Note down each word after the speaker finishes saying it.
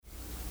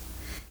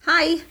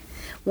Hi,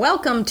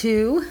 welcome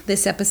to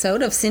this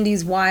episode of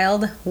Cindy's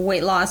Wild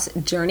Weight Loss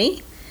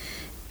Journey.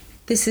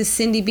 This is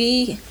Cindy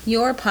B,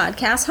 your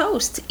podcast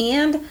host,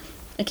 and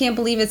I can't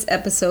believe it's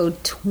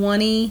episode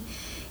 20,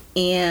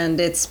 and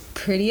it's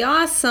pretty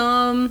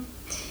awesome.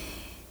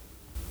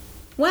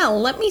 Well,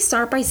 let me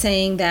start by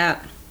saying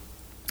that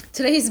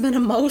today's been a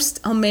most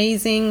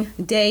amazing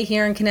day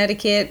here in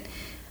Connecticut.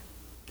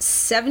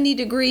 70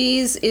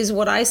 degrees is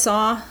what I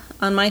saw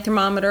on my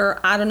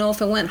thermometer. I don't know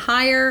if it went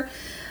higher.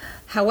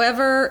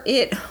 However,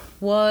 it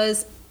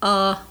was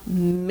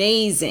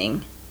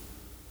amazing.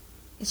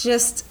 It's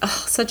just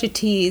such a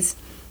tease.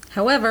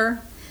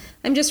 However,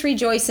 I'm just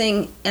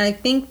rejoicing, and I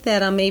think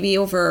that maybe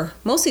over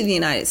most of the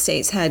United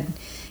States had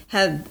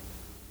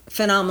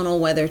phenomenal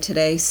weather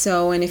today.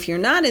 So, and if you're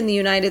not in the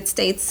United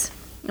States,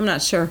 I'm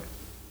not sure.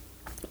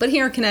 But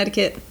here in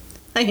Connecticut,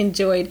 I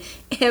enjoyed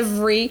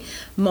every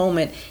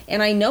moment.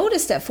 And I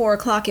noticed at 4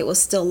 o'clock it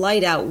was still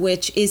light out,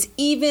 which is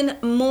even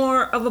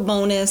more of a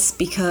bonus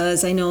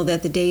because I know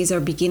that the days are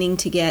beginning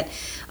to get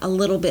a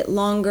little bit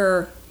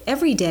longer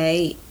every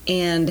day,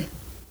 and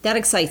that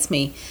excites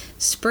me.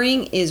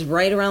 Spring is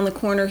right around the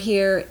corner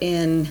here,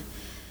 and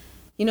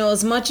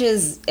as much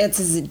as it's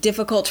a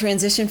difficult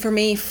transition for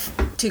me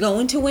to go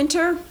into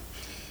winter,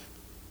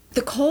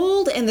 the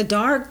cold and the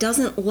dark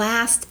doesn't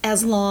last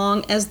as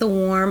long as the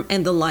warm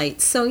and the light.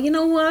 So you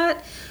know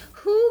what?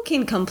 Who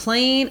can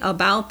complain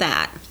about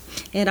that?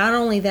 And not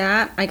only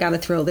that, I got to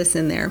throw this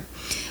in there.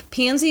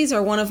 Pansies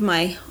are one of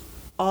my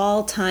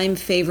all-time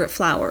favorite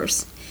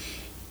flowers.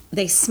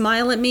 They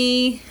smile at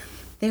me.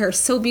 They are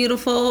so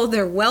beautiful.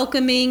 They're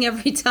welcoming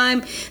every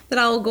time that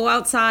I'll go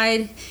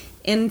outside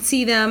and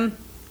see them.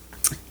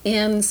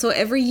 And so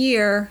every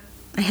year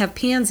I have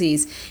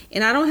pansies,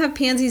 and I don't have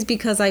pansies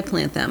because I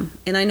plant them.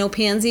 And I know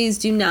pansies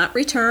do not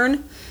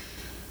return.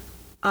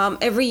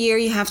 Every year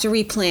you have to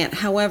replant.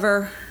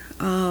 However,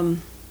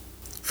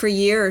 for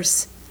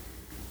years,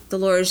 the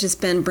Lord has just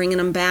been bringing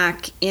them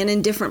back and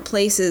in different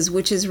places,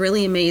 which is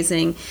really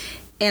amazing.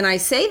 And I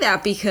say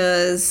that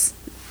because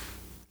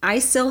I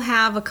still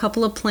have a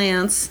couple of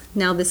plants.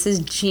 Now, this is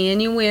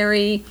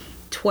January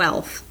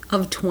 12th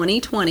of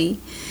 2020.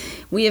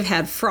 We have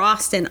had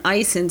frost and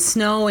ice and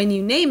snow and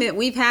you name it,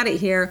 we've had it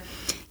here.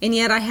 And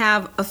yet I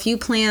have a few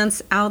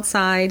plants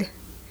outside,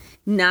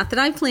 not that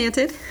I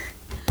planted,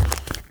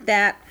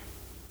 that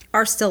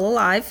are still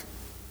alive.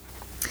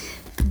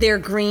 They're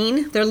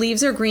green, their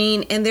leaves are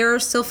green, and there are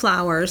still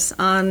flowers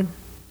on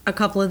a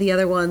couple of the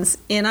other ones.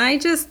 And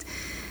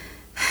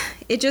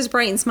it just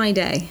brightens my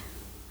day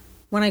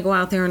when I go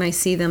out there and I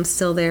see them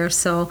still there.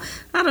 So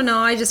I don't know,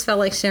 I just felt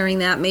like sharing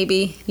that.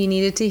 Maybe you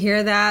needed to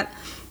hear that.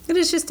 It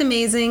is just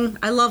amazing.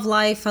 I love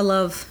life. I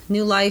love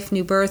new life,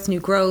 new birth, new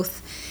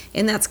growth,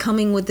 and that's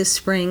coming with the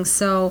spring.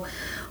 So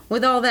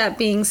with all that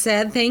being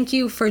said, thank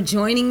you for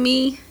joining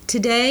me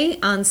today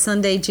on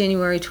Sunday,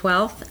 January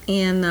 12th.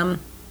 And I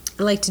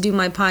like to do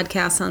my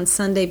podcast on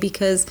Sunday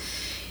because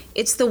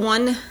it's the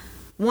one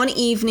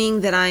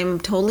evening that I'm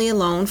totally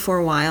alone for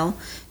a while,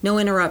 no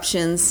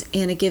interruptions,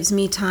 and it gives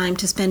me time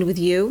to spend with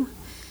you.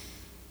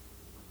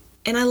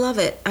 And I love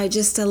it. I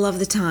love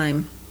the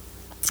time.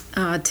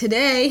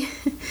 Today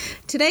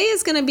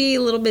is going to be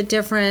a little bit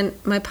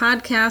different. My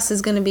podcast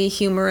is going to be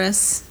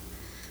humorous,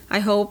 I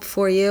hope,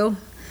 for you.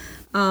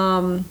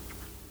 And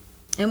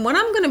what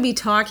I'm going to be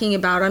talking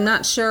about, I'm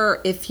not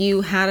sure if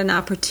you had an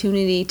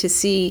opportunity to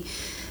see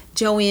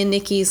Joey and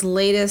Nikki's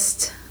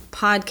latest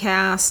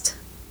podcast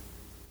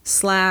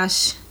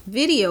 /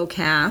 video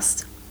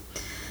cast.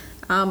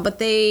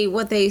 But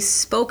what they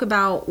spoke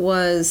about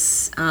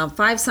was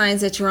 5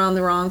 signs that you're on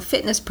the wrong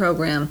fitness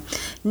program.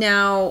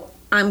 Now,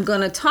 I'm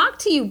going to talk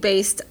to you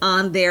based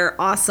on their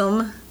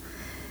awesome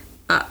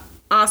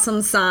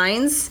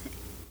signs,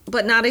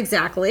 but not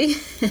exactly.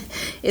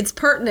 It's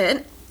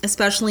pertinent,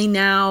 especially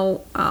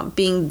now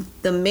being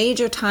the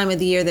major time of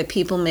the year that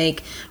people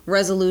make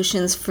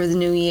resolutions for the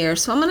new year.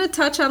 So I'm going to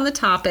touch on the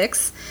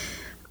topics.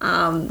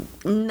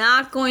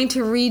 Not going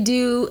to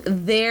redo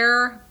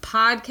their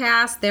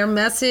podcast, their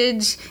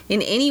message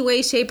in any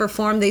way, shape, or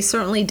form. They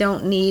certainly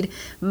don't need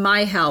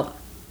my help.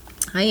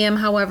 I am,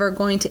 however,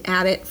 going to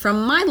add it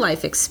from my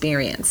life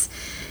experience.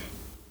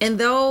 And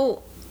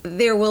though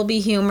there will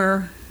be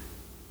humor,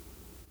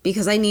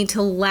 because I need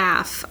to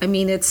laugh. I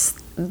mean,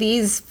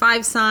 these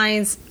 5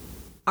 signs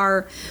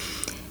are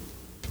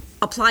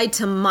applied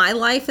to my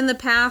life in the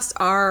past,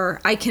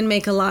 I can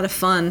make a lot of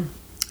fun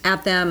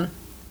at them.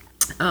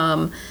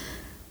 But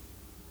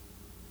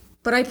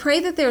I pray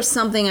that there's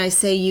something I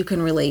say you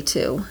can relate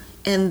to,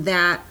 and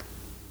that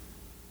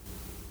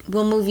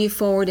will move you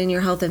forward in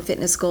your health and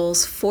fitness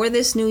goals for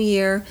this new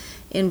year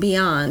and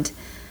beyond.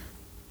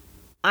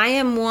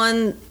 I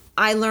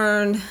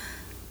learn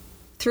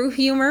through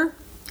humor.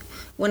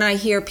 When I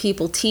hear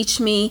people teach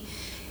me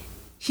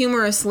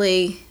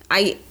humorously,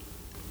 I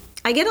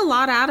get a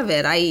lot out of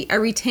it. I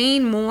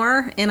retain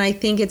more, and I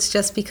think it's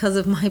just because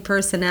of my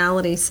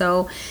personality.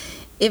 So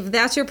if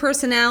that's your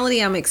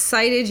personality, I'm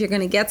excited. You're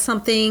going to get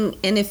something.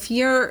 And if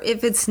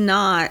it's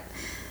not,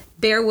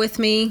 bear with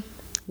me,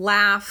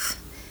 laugh,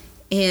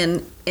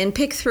 and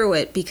pick through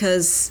it,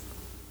 because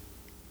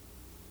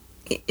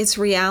it's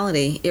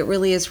reality. It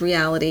really is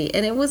reality.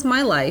 And it was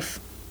my life.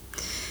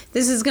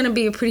 This is going to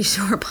be a pretty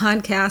short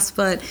podcast,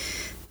 but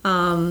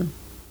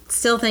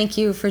still thank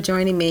you for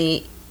joining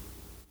me.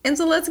 And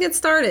so let's get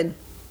started.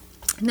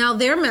 Now,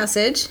 their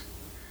message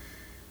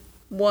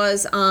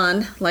was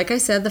on, like I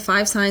said, the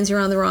 5 signs you're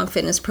on the wrong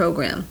fitness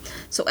program.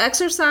 So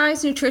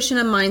exercise, nutrition,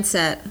 and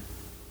mindset.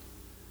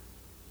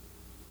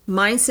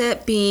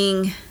 Mindset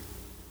being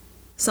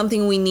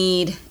something we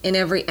need in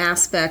every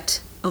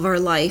aspect of our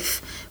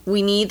life.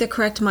 We need the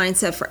correct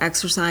mindset for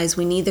exercise.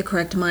 We need the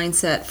correct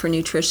mindset for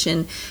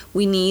nutrition.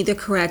 We need the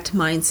correct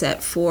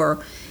mindset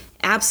for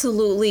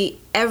absolutely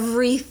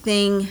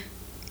everything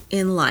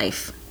in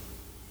life.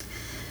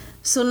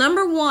 So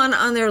number 1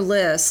 on their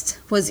list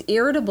was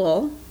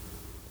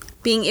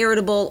being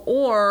irritable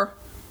or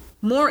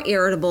more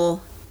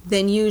irritable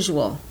than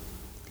usual.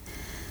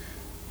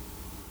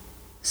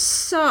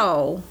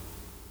 So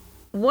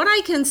what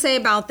I can say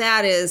about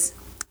that is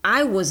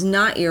I was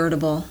not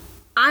irritable.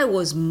 I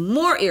was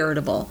more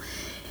irritable.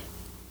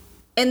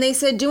 And they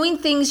said doing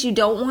things you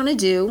don't want to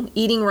do,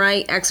 eating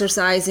right,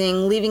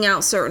 exercising, leaving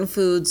out certain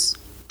foods.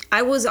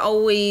 I was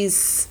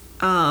always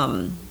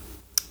an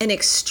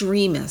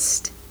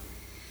extremist.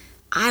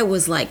 I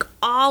was like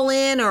all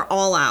in or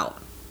all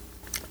out.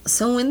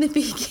 So in the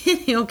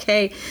beginning,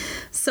 okay,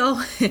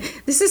 so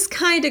this is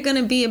kind of going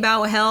to be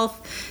about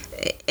health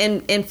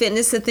and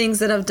fitness, the things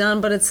that I've done,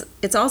 but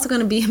it's also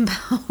going to be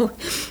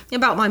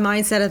about my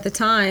mindset at the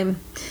time.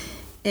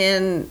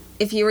 And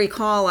if you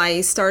recall,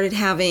 I started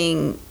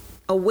having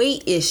a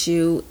weight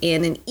issue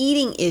and an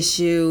eating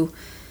issue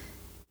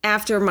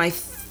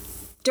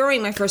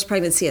during my first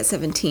pregnancy at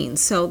 17.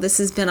 So this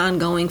has been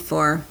ongoing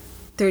for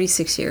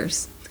 36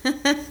 years.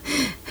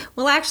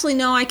 Well, actually,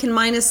 no, I can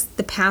minus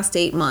the past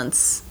 8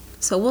 months.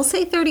 So we'll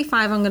say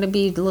 35. I'm going to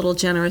be a little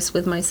generous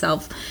with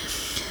myself.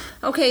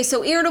 Okay,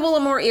 so irritable or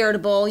more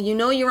irritable. You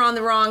know you're on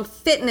the wrong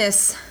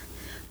fitness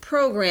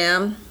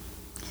program.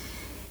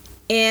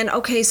 And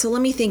okay, so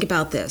let me think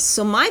about this.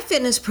 So my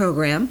fitness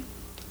program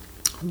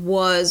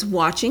was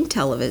watching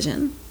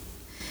television,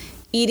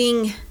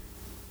 eating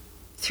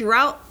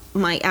throughout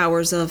my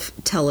hours of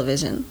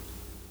television.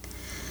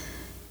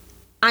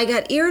 I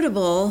got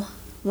irritable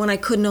when I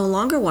could no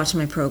longer watch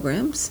my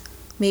programs.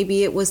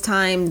 Maybe it was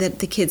time that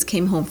the kids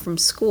came home from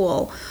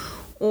school,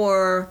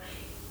 or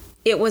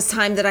it was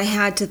time that I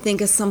had to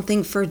think of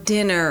something for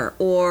dinner,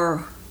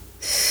 or,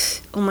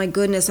 oh my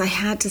goodness, I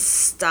had to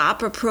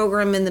stop a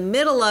program in the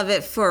middle of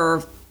it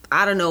for,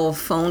 I don't know, a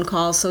phone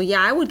call. So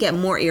yeah, I would get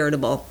more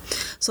irritable.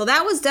 So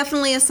that was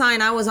definitely a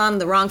sign I was on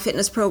the wrong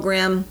fitness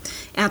program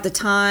at the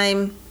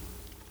time.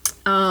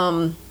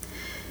 The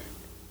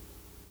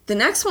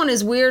next one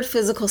is weird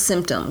physical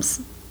symptoms.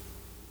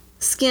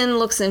 Skin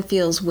looks and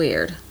feels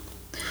weird.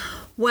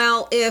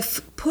 Well,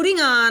 if putting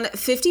on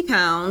 50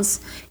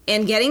 pounds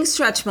and getting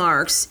stretch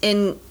marks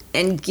and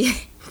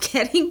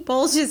getting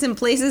bulges in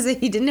places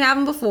that you didn't have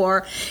them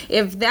before,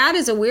 if that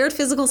is a weird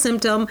physical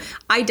symptom,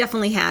 I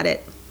definitely had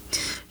it.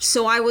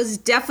 So I was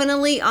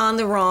definitely on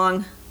the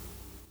wrong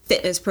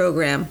fitness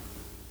program.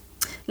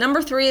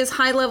 Number 3 is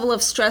high level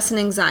of stress and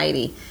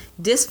anxiety,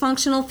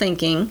 dysfunctional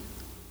thinking,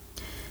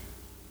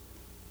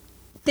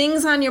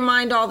 things on your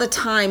mind all the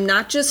time,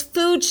 not just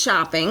food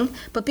shopping,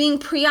 but being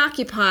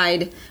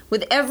preoccupied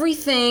with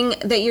everything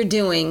that you're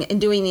doing and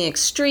doing the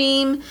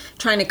extreme,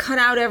 trying to cut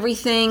out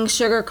everything,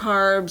 sugar,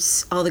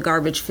 carbs, all the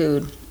garbage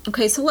food.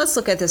 Okay, so let's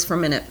look at this for a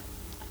minute.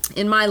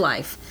 In my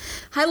life,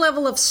 high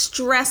level of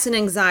stress and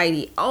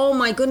anxiety. Oh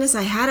my goodness,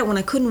 I had it when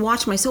I couldn't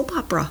watch my soap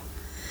opera.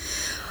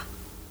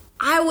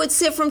 I would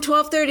sit from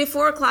 12:30 to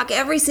 4 o'clock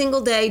every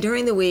single day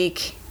during the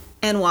week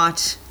and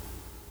watch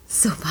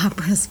soap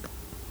operas.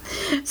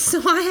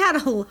 So I had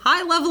a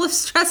high level of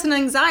stress and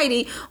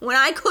anxiety when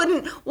I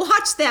couldn't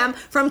watch them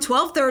from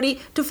 12:30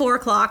 to 4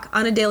 o'clock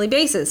on a daily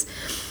basis.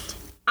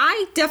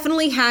 I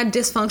definitely had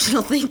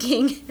dysfunctional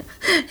thinking.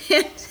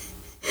 And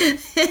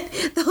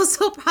those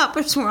soap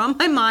operas were on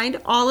my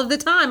mind all of the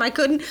time. I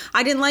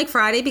didn't like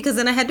Friday because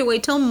then I had to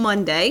wait till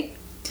Monday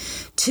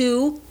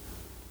to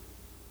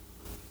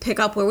pick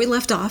up where we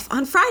left off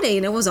on Friday,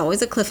 and it was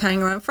always a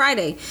cliffhanger on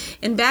Friday.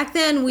 And back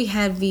then we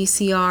had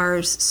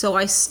VCRs, so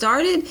I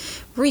started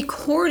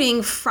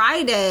recording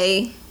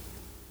Friday,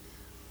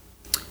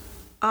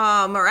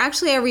 or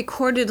actually I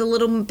recorded a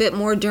little bit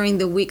more during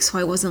the week so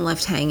I wasn't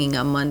left hanging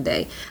on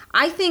Monday.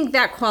 I think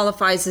that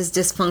qualifies as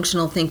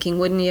dysfunctional thinking,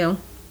 wouldn't you?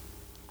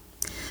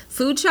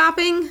 Food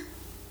shopping,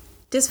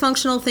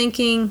 dysfunctional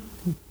thinking,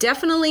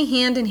 definitely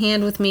hand in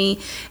hand with me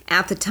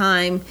at the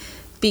time.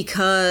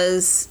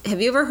 Because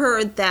have you ever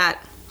heard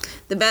that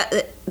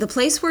the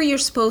place where you're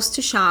supposed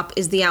to shop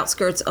is the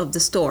outskirts of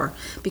the store?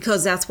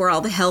 Because that's where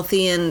all the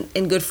healthy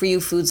and good for you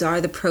foods are,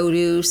 the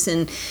produce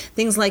and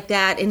things like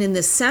that. And in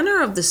the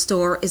center of the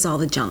store is all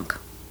the junk.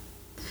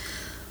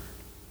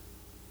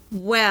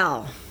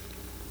 Well,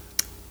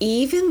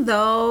 even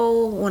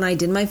though when I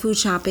did my food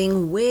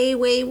shopping way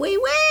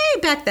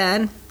back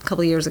then, a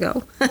couple years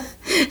ago.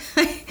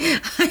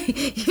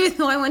 Even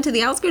though I went to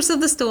the outskirts of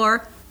the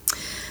store,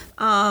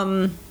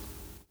 the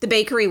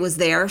bakery was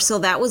there, so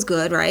that was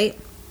good, right?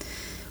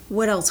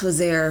 What else was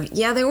there?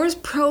 Yeah, there was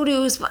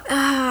produce, but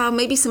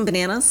maybe some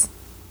bananas.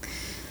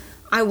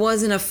 I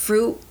wasn't a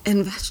fruit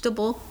and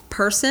vegetable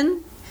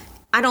person.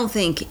 I don't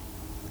think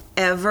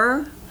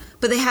ever.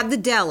 But they had the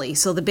deli.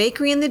 So the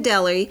bakery and the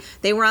deli,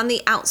 they were on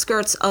the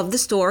outskirts of the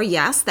store.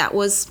 Yes, that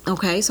was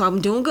okay. So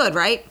I'm doing good,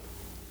 right?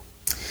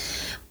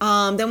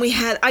 Then we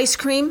had ice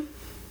cream.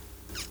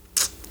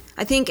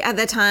 I think at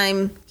that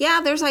time, yeah,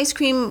 there's ice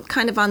cream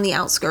kind of on the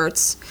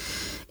outskirts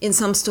in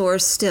some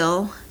stores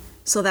still.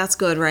 So that's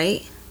good,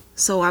 right?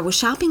 So I was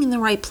shopping in the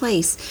right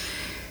place.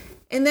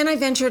 And then I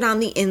ventured on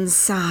the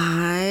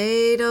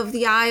inside of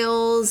the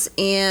aisles.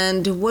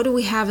 And what do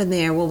we have in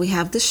there? Well, we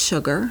have the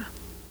sugar,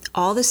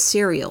 all the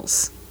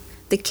cereals,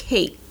 the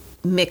cake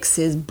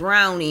mixes,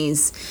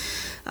 brownies,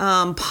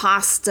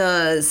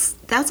 pastas.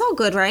 That's all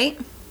good, right?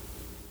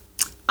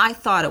 I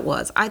thought it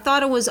was. I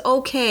thought it was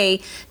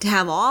okay to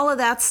have all of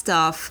that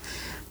stuff.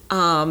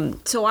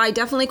 So I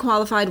definitely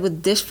qualified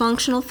with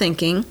dysfunctional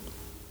thinking.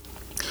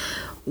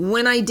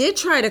 When I did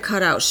try to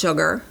cut out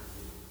sugar,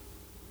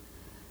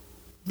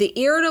 the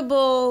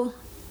irritable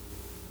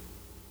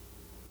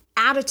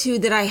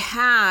attitude that I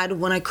had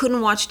when I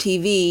couldn't watch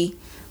TV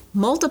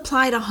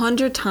multiplied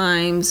 100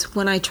 times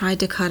when I tried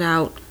to cut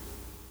out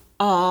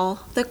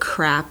all the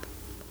crap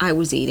I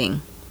was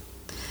eating.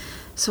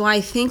 So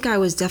I think I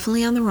was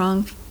definitely on the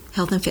wrong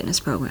health and fitness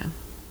program.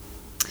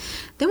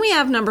 Then we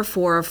have number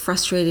 4 of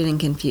frustrated and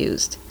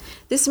confused.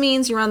 This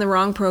means you're on the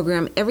wrong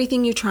program.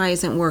 Everything you try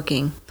isn't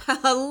working.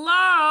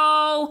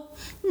 Hello?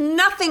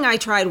 Nothing I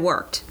tried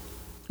worked.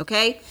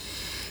 Okay?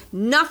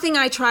 Nothing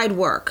I tried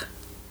worked.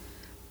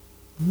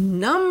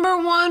 Number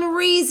 1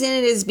 reason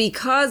is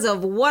because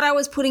of what I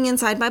was putting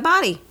inside my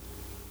body.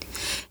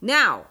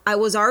 Now, I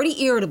was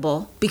already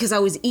irritable because I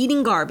was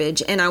eating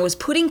garbage and I was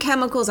putting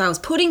chemicals, I was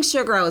putting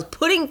sugar, I was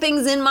putting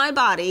things in my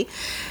body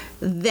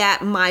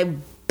that my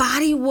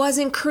body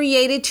wasn't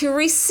created to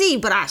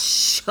receive, but I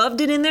shoved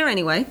it in there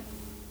anyway.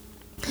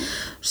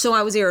 So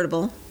I was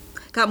irritable.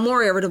 Got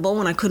more irritable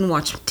when I couldn't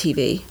watch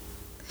TV.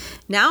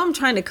 Now I'm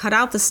trying to cut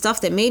out the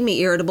stuff that made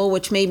me irritable,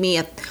 which made me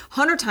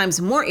 100 times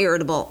more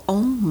irritable.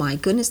 Oh my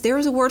goodness, there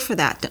is a word for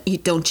that.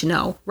 Don't you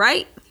know,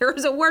 right? There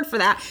is a word for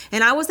that.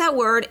 And I was that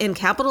word in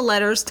capital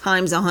letters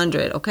times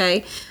 100,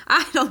 okay?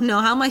 I don't know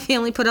how my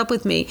family put up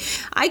with me.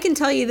 I can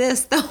tell you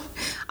this, though.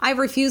 I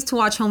refused to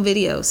watch home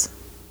videos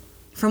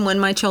from when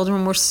my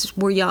children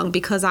were young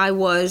because I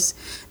was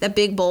that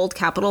big, bold,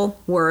 capital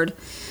word.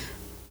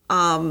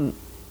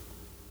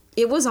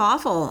 It was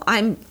awful.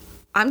 I'm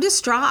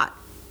distraught.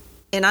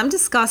 And I'm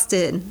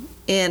disgusted,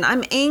 and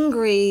I'm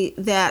angry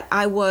that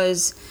I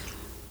was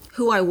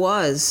who I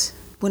was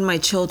when my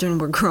children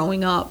were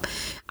growing up.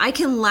 I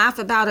can laugh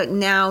about it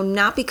now,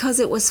 not because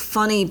it was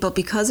funny, but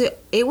because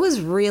it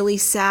was really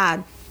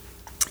sad.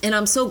 And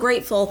I'm so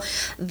grateful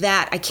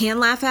that I can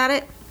laugh at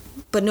it,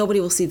 but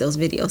nobody will see those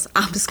videos.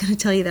 I'm just going to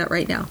tell you that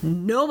right now.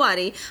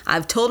 Nobody.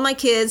 I've told my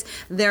kids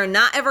they're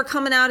not ever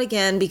coming out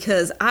again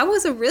because I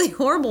was a really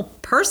horrible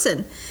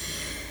person.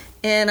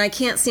 And I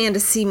can't stand to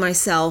see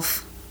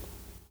myself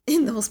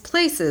in those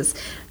places.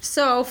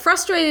 So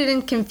frustrated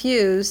and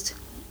confused,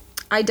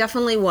 I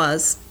definitely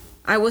was.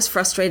 I was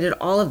frustrated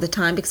all of the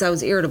time because I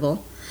was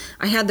irritable.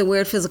 I had the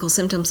weird physical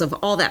symptoms of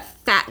all that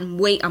fat and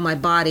weight on my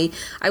body.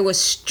 I was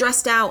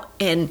stressed out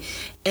and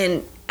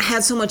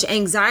had so much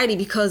anxiety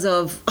because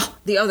of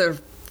the other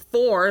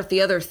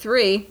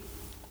 3.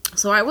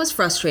 So I was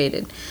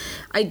frustrated.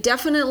 I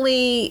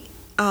definitely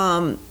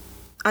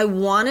I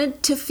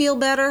wanted to feel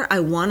better. I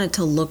wanted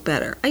to look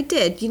better. I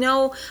did.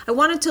 I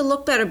wanted to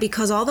look better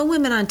because all the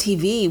women on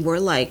TV were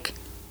like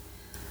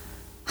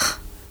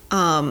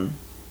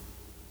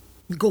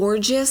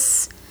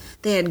gorgeous.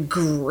 They had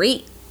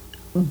great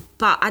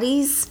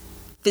bodies,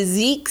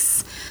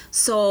 physiques.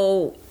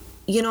 So,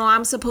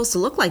 I'm supposed to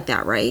look like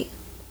that, right?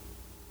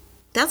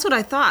 That's what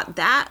I thought.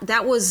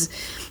 That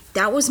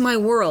was my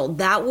world.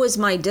 That was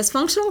my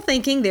dysfunctional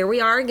thinking. There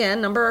we are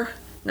again. Number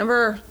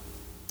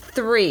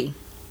 3.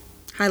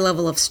 High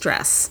level of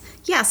stress.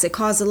 Yes, it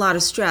caused a lot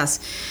of stress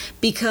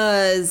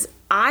because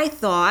I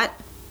thought,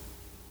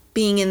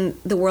 being in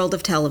the world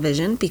of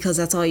television, because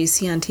that's all you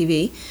see on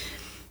TV,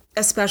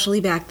 especially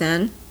back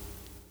then,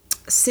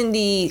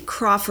 Cindy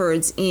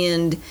Crawford's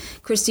and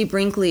Christy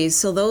Brinkley's.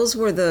 So those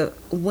were the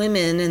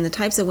women and the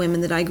types of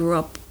women that I grew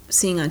up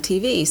seeing on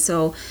TV.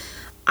 So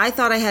I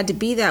thought I had to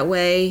be that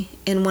way.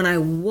 And when I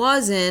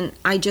wasn't,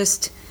 I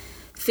just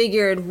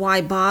figured,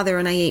 why bother?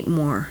 And I ate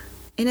more.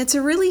 And it's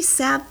a really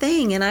sad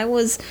thing. And I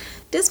was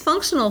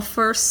dysfunctional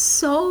for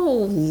so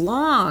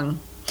long.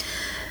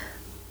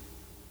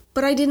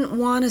 But I didn't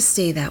want to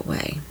stay that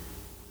way.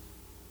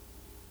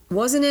 It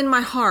wasn't in my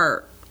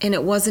heart and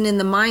it wasn't in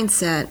the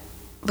mindset,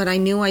 but I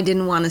knew I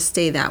didn't want to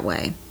stay that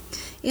way.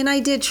 And I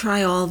did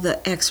try all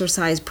the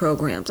exercise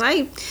programs.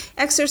 I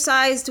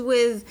exercised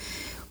with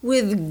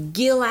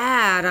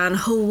Gilad on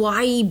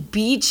Hawaii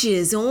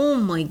beaches. Oh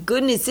my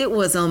goodness, it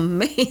was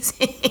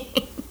amazing.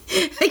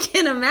 I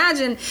can't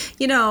imagine,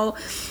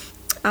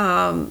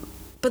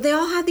 but they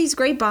all had these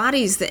great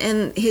bodies,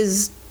 and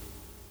his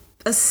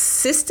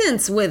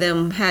assistants with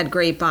him had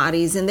great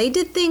bodies, and they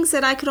did things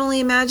that I could only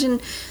imagine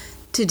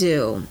to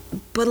do.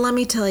 But let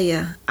me tell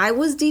you, I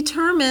was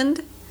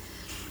determined.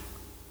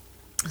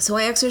 So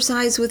I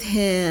exercised with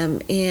him,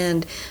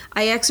 and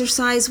I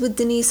exercised with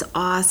Denise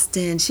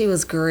Austin. She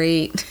was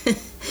great.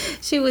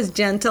 She was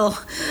gentle,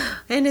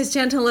 and as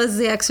gentle as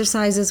the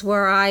exercises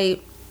were, I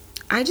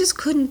just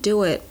couldn't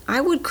do it.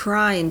 I would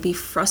cry and be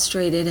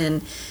frustrated,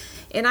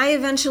 and I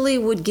eventually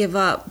would give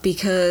up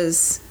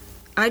because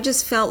I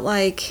just felt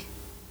like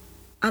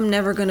I'm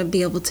never going to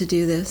be able to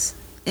do this,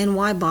 and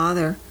why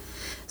bother?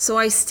 So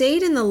I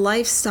stayed in the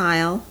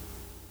lifestyle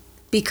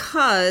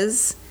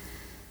because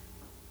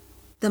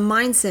the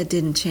mindset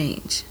didn't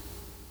change.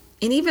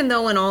 And even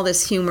though in all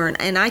this humor,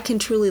 and I can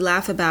truly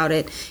laugh about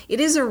it, it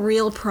is a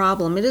real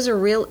problem. It is a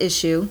real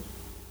issue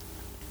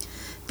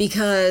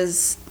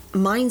because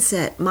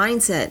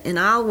mindset, and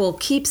I will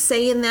keep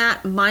saying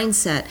that,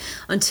 mindset,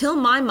 until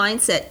my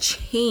mindset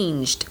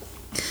changed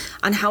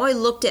on how I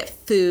looked at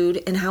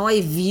food and how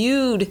I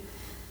viewed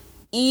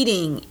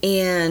eating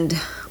and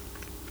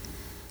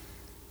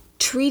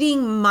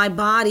treating my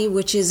body,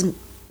 which is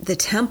the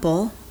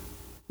temple,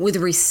 with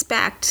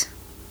respect.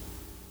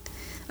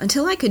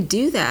 Until I could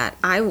do that,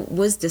 I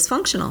was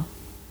dysfunctional.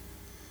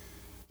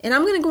 And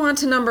I'm going to go on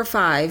to number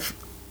 5.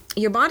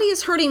 Your body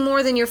is hurting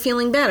more than you're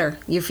feeling better.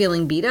 You're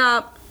feeling beat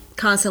up,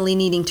 constantly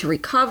needing to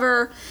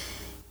recover.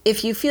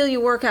 If you feel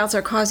your workouts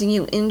are causing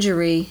you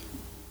injury,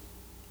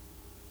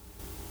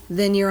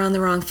 then you're on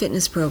the wrong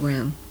fitness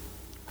program.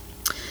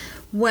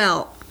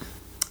 Well,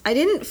 I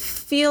didn't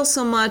feel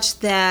so much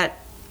that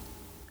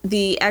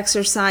the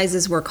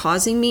exercises were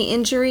causing me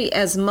injury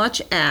as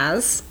much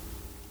as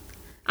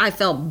I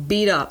felt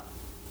beat up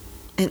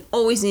and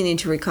always needing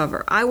to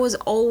recover. I was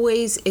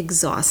always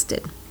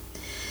exhausted.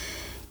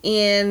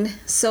 And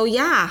so,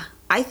 yeah,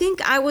 I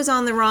think I was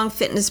on the wrong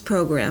fitness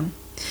program.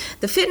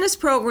 The fitness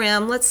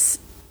program,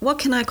 what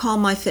can I call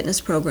my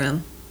fitness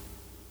program?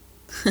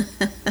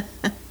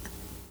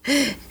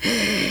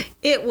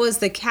 It was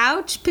the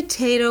couch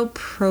potato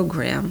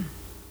program.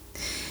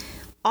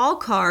 All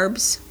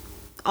carbs,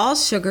 all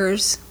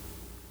sugars,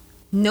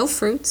 no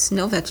fruits,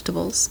 no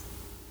vegetables.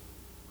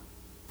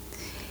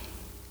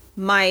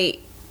 My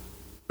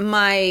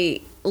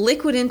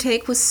liquid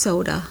intake was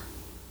soda,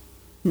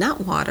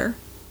 not water.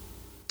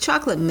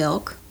 Chocolate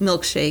milk,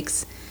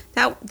 milkshakes.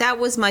 That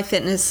was my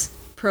fitness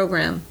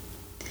program.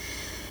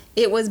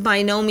 It was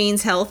by no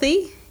means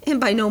healthy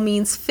and by no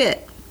means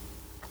fit.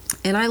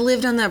 And I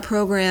lived on that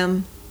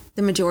program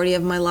the majority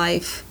of my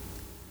life.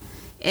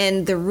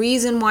 And the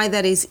reason why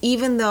that is,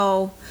 even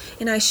though,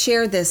 and I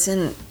shared this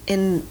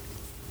in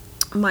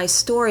my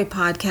story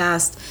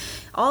podcast,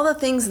 all the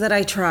things that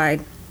I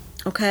tried,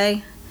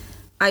 okay?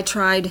 I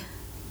tried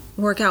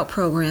workout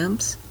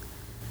programs.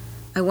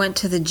 I went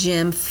to the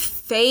gym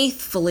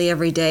faithfully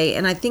every day,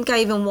 and I think I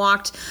even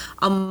walked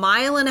 1.5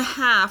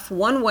 miles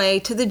one way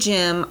to the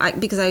gym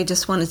because I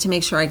just wanted to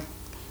make sure I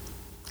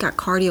got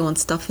cardio and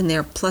stuff in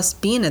there, plus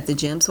being at the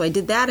gym. So I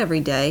did that every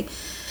day.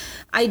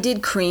 I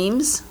did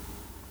creams.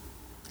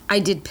 I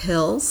did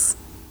pills.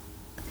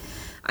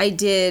 I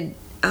did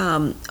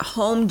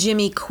home gym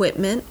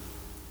equipment.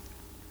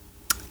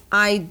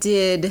 I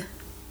did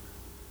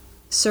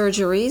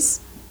surgeries.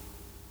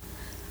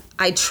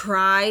 I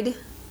tried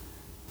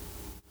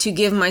to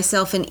give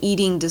myself an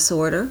eating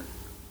disorder,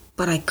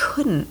 but I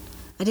couldn't.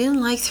 I didn't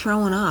like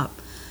throwing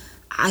up.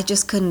 I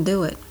just couldn't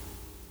do it.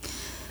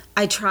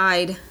 I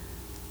tried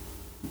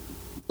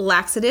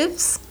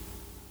laxatives.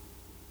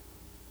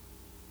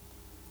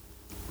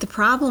 The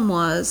problem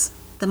was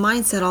the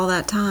mindset all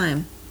that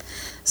time.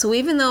 So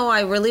even though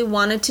I really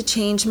wanted to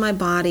change my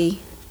body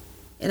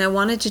and I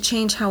wanted to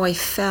change how I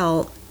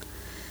felt,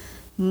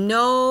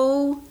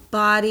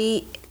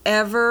 nobody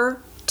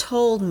ever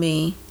told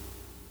me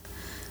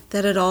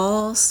that it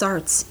all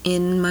starts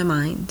in my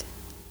mind.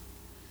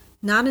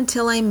 Not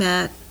until I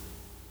met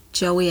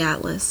Joey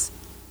Atlas.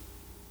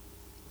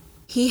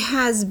 He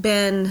has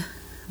been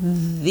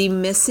the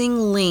missing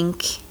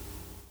link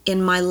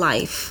in my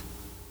life.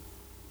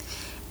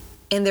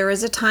 And there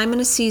is a time and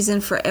a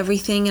season for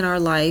everything in our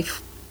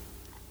life.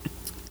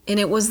 And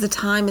it was the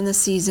time and the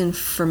season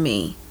for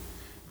me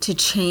to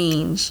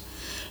change.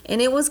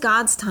 And it was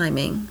God's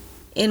timing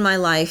in my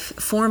life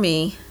for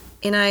me.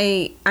 And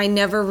I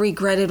never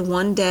regretted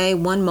one day,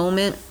 one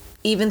moment,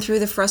 even through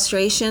the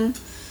frustration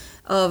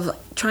of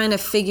trying to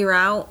figure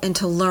out and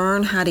to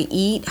learn how to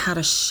eat, how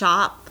to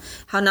shop,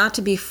 how not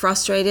to be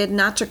frustrated,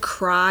 not to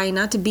cry,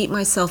 not to beat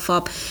myself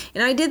up.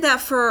 And I did that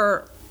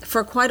for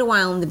quite a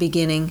while in the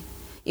beginning.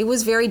 It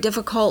was very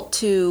difficult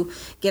to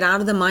get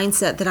out of the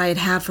mindset that I had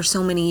had for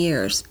so many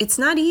years. It's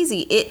not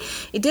easy.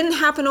 It didn't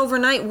happen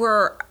overnight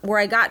where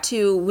I got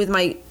to with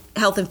my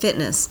health and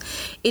fitness.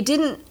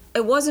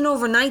 It wasn't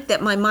overnight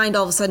that my mind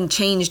all of a sudden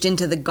changed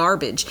into the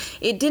garbage.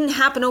 It didn't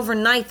happen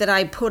overnight that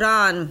I put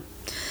on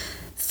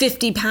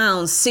 50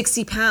 pounds,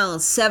 60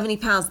 pounds, 70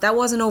 pounds. That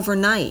wasn't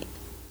overnight.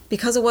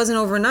 Because it wasn't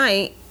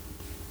overnight,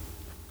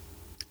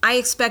 I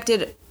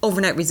expected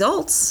overnight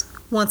results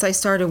once I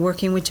started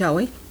working with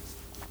Joey.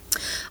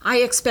 I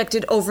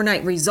expected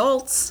overnight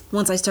results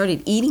once I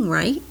started eating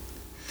right.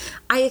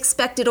 I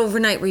expected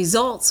overnight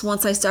results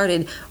once I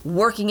started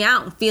working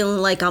out and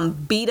feeling like I'm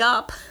beat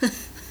up.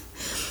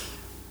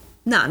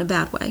 Not in a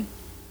bad way.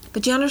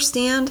 But you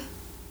understand?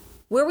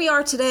 Where we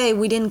are today,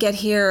 we didn't get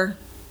here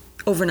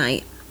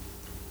overnight.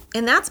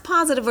 And that's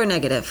positive or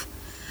negative.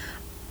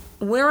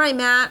 Where I'm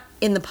at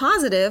in the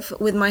positive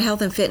with my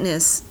health and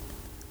fitness,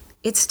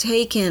 it's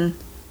taken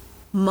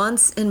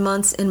months and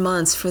months and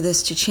months for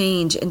this to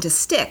change and to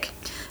stick,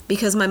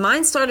 because my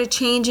mind started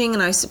changing,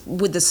 and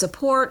with the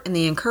support and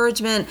the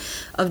encouragement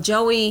of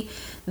Joey,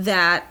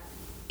 that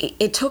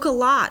it took a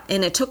lot,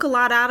 and it took a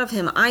lot out of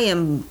him.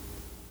 I'm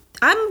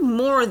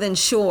more than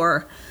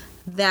sure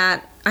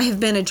that I have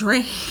been a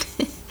drain.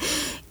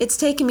 It's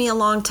taken me a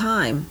long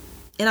time,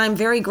 and I'm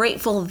very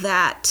grateful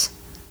that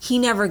he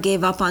never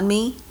gave up on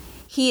me.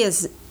 He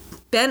has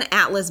been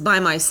Atlas by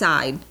my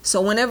side. So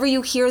whenever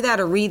you hear that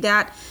or read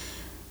that,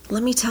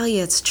 let me tell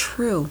you, it's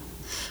true.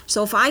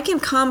 So if I can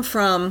come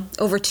from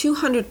over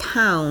 200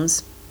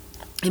 pounds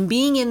and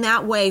being in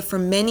that way for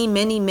many,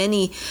 many,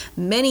 many,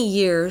 many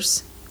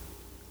years,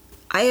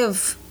 I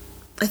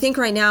think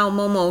right now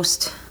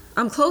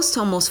I'm close to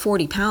almost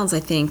 40 pounds,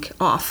 I think,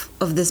 off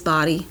of this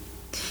body.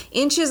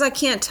 Inches, I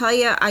can't tell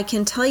you. I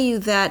can tell you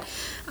that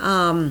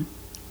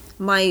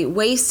my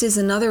waist is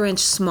another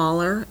inch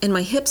smaller and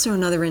my hips are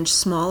another inch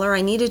smaller.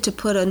 I needed to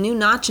put a new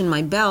notch in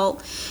my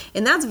belt,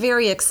 and that's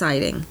very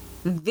exciting.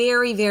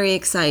 Very, very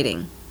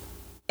exciting.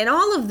 And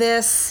all of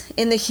this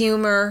in the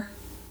humor,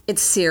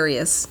 it's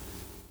serious.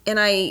 And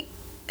I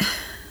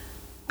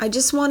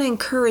just want to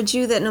encourage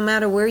you that no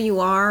matter where you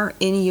are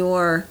in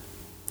your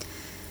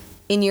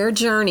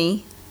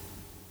journey,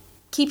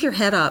 keep your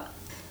head up.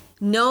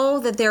 Know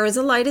that there is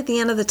a light at the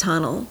end of the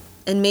tunnel,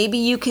 and maybe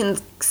you can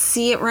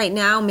see it right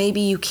now,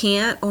 maybe you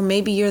can't, or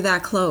maybe you're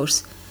that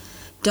close.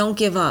 Don't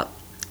give up.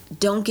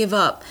 Don't give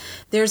up.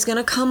 There's going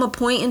to come a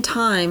point in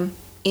time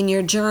in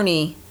your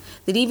journey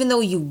that even though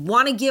you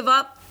want to give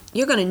up,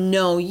 you're going to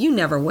know you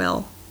never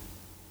will.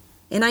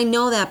 And I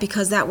know that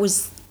because that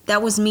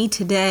was me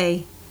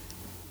today.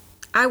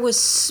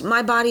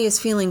 My body is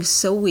feeling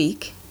so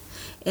weak,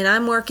 and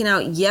I'm working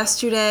out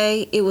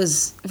yesterday. It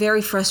was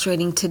very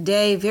frustrating.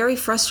 Today, very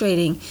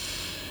frustrating.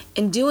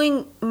 And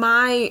doing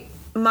my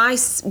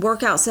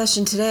workout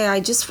session today, I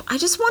just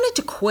wanted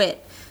to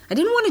quit. I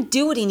didn't want to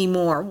do it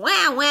anymore.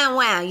 Wah, wah,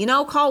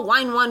 wah. Call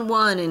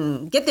 911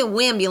 and get the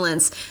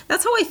ambulance.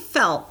 That's how I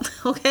felt,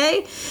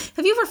 okay?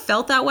 Have you ever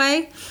felt that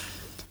way?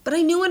 But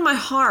I knew in my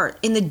heart,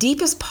 in the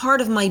deepest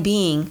part of my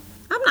being,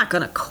 I'm not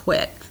going to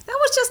quit. That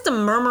was just a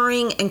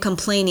murmuring and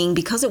complaining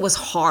because it was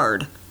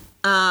hard.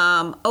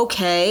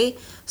 Okay,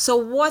 so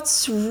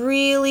what's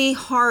really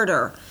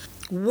harder?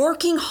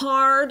 Working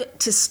hard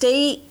to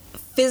stay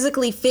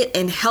physically fit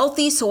and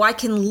healthy so I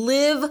can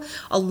live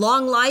a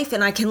long life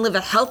and I can live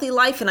a healthy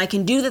life and I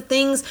can do the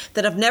things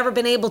that I've never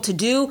been able to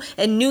do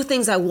and new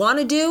things I want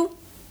to do?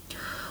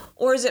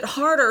 Or is it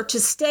harder to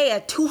stay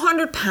at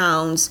 200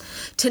 pounds,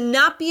 to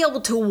not be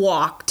able to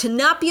walk, to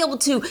not be able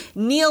to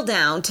kneel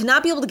down, to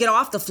not be able to get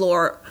off the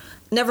floor,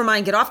 never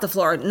mind get off the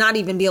floor, not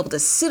even be able to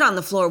sit on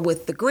the floor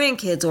with the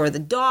grandkids or the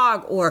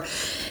dog, or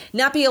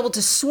not be able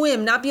to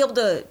swim, not be able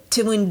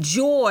to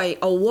enjoy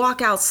a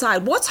walk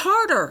outside? What's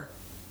harder?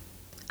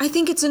 I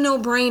think it's a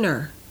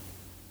no-brainer.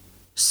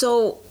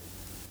 So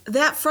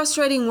that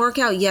frustrating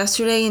workout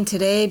yesterday and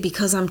today,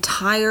 because I'm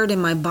tired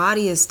and my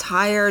body is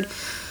tired,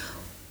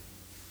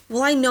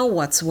 well, I know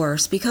what's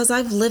worse because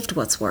I've lived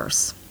what's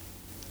worse.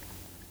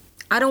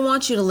 I don't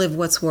want you to live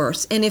what's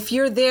worse. And if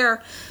you're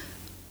there,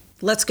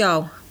 let's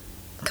go.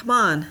 Come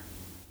on.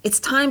 It's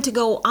time to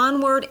go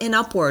onward and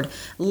upward.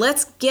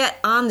 Let's get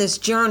on this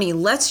journey.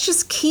 Let's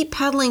just keep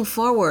pedaling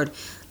forward.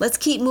 Let's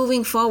keep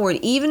moving forward.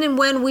 Even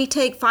when we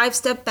take 5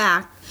 steps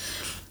back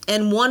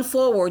and 1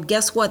 forward,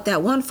 guess what?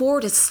 That 1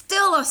 forward is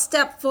still a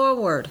step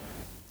forward.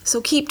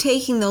 So keep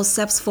taking those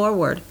steps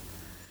forward.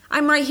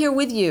 I'm right here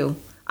with you.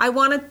 I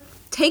want to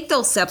take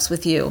those steps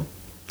with you.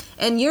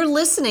 And you're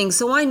listening,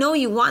 so I know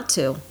you want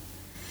to.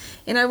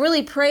 And I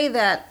really pray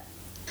that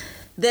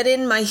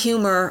in my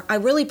humor, I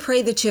really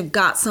pray that you've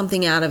got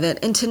something out of it.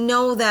 And to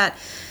know that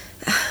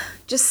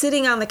just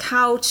sitting on the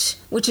couch,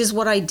 which is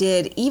what I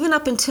did, even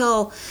up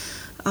until,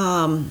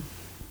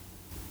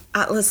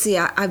 let's see,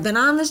 I've been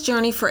on this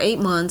journey for 8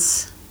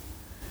 months,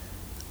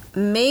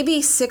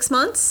 maybe 6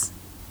 months,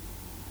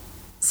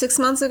 6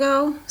 months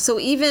ago. So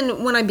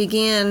even when I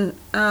began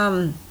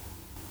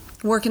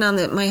working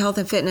on my health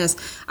and fitness,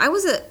 I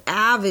was an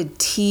avid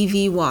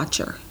TV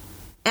watcher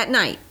at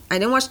night. I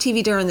didn't watch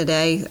TV during the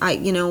day,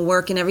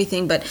 work and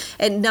everything, but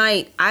at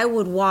night I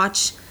would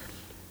watch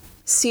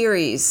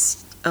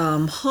series,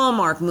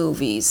 Hallmark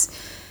movies.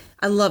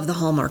 I love the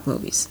Hallmark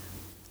movies.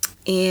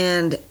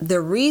 And the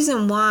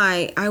reason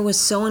why I was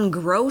so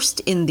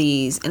engrossed in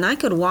these, and I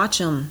could watch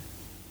them,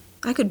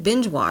 I could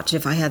binge watch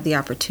if I had the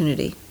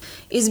opportunity,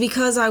 is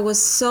because I was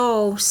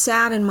so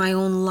sad in my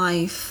own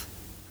life.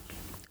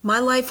 My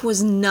life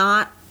was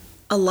not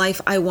a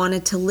life I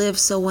wanted to live.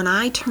 So when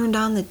I turned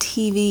on the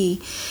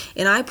TV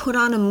and I put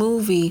on a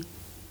movie,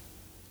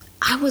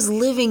 I was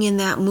living in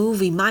that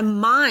movie. My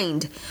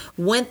mind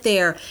went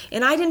there,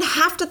 and I didn't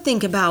have to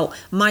think about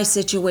my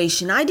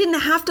situation. I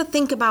didn't have to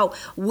think about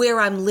where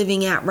I'm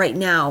living at right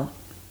now.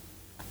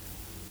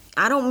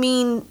 I don't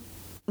mean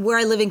where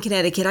I live in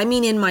Connecticut. I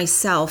mean in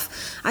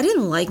myself. I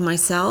didn't like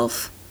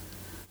myself,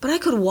 but I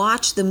could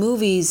watch the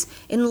movies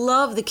and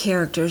love the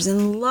characters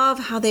and love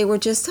how they were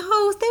just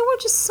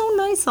so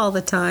nice all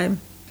the time.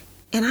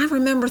 And I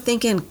remember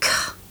thinking,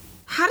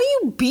 how do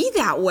you be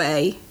that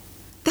way?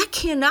 That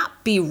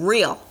cannot be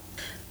real.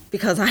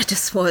 Because I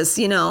just was,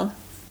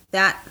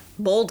 that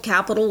bold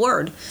capital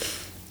word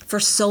for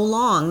so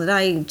long that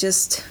I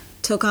just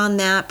took on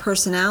that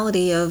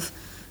personality of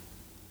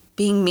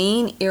being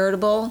mean,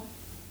 irritable,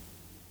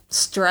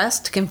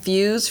 stressed,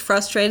 confused,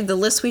 frustrated, the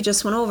list we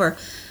just went over.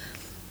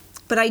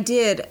 But I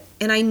did,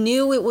 and I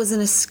knew it was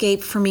an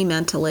escape for me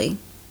mentally.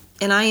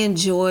 And I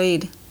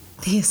enjoyed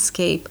the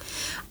escape.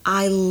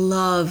 I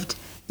loved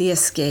the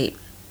escape.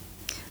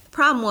 The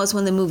problem was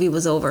when the movie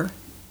was over,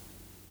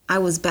 I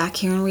was back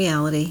here in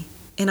reality,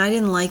 and I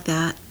didn't like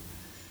that.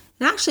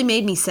 It actually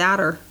made me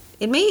sadder.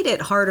 It made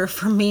it harder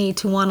for me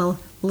to want to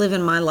live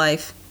in my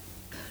life.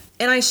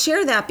 And I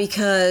share that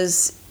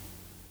because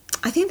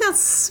I think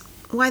that's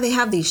why they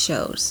have these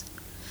shows.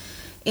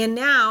 And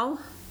now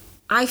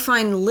I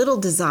find little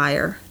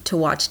desire to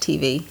watch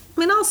TV. I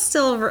mean, I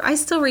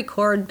still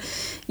record,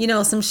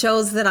 some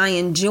shows that I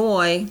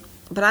enjoy,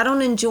 but I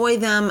don't enjoy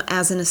them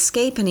as an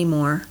escape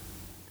anymore.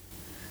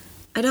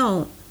 I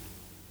don't.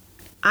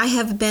 I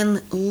have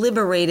been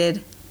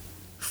liberated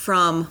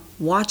from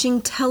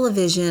watching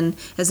television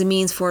as a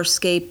means for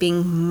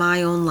escaping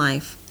my own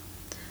life.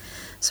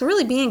 So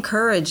really be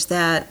encouraged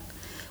that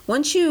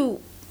once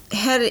you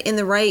head in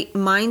the right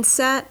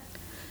mindset,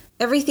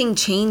 everything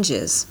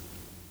changes.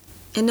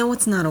 And no,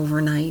 it's not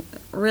overnight.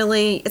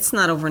 Really, it's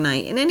not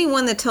overnight. And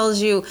anyone that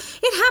tells you,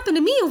 it happened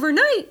to me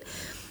overnight,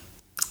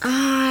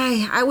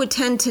 I would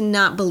tend to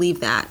not believe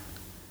that.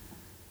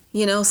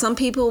 Some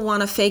people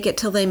want to fake it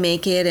till they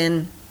make it,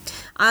 and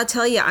I'll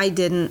tell you, I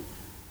didn't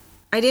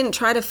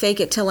try to fake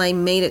it till I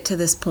made it to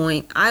this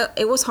point.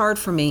 It was hard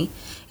for me,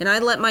 and I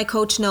let my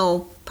coach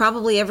know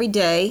probably every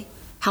day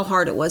how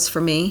hard it was for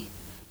me,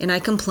 and I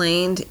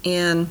complained,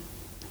 and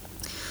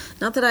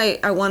not that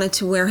I wanted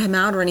to wear him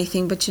out or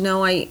anything, but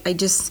I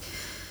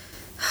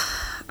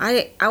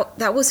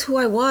that was who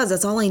I was.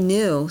 That's all I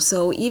knew.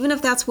 So even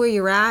if that's where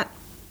you're at,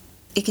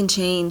 it can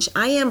change.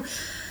 I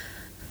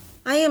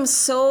am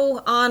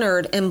so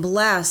honored and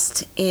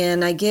blessed,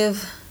 and I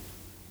give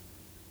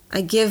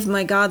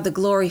my God the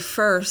glory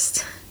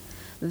first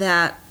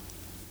that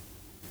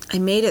I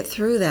made it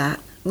through that.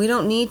 We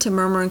don't need to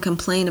murmur and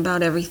complain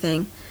about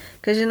everything,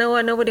 because you know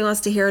what? Nobody wants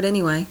to hear it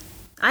anyway.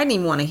 I didn't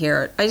even want to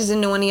hear it. I just didn't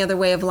know any other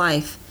way of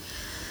life.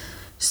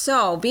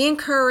 So be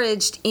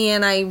encouraged,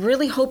 and I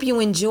really hope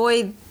you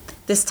enjoyed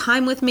this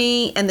time with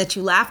me and that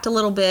you laughed a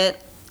little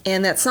bit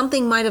and that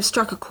something might have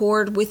struck a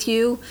chord with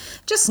you.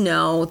 Just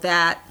know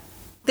that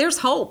there's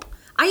hope.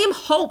 I am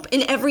hope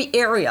in every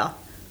area.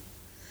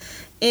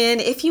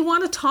 And if you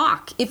want to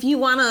talk, if you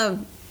want to,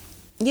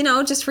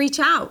 just reach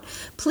out,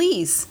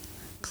 please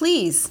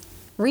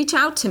reach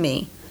out to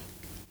me.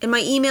 And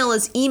my email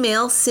is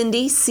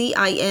Cindy,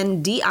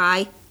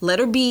 CINDI,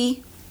 letter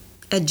B,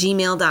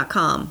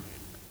 @gmail.com.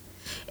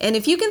 And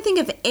if you can think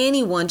of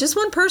anyone, just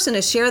one person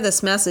to share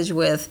this message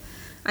with,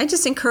 I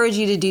just encourage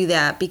you to do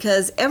that,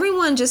 because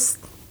everyone just,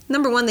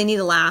 number one, they need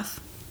to laugh.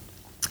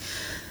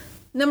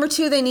 Number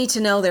two, they need to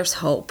know there's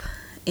hope.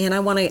 And I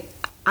want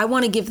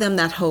to give them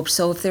that hope.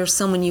 So if there's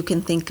someone you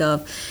can think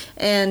of,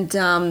 and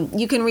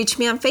you can reach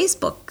me on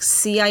Facebook,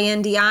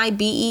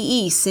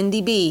 CINDIBEE,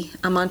 Cindy B.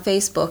 I'm on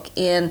Facebook.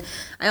 And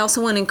I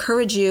also want to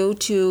encourage you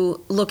to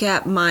look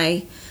at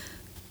my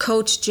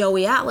Coach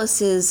Joey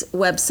Atlas's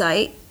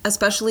website,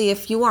 especially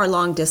if you are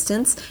long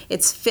distance.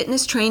 It's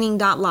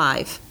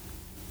fitnesstraining.live.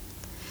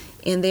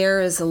 And there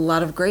is a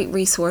lot of great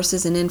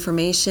resources and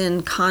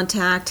information.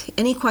 Contact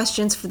any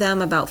questions for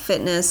them about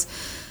fitness.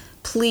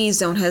 Please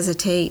don't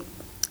hesitate.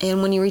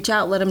 And when you reach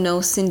out, let them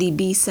know Cindy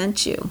B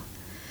sent you.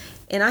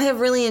 And I have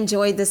really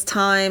enjoyed this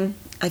time.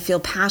 I feel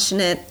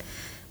passionate.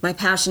 My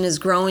passion is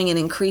growing and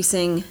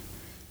increasing.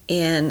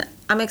 And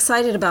I'm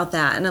excited about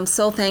that. And I'm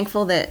so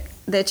thankful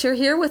that you're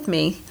here with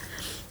me.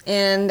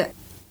 And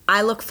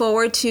I look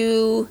forward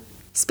to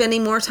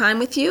spending more time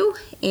with you.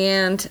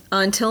 And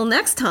until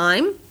next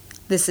time,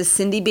 this is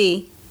Cindy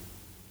B.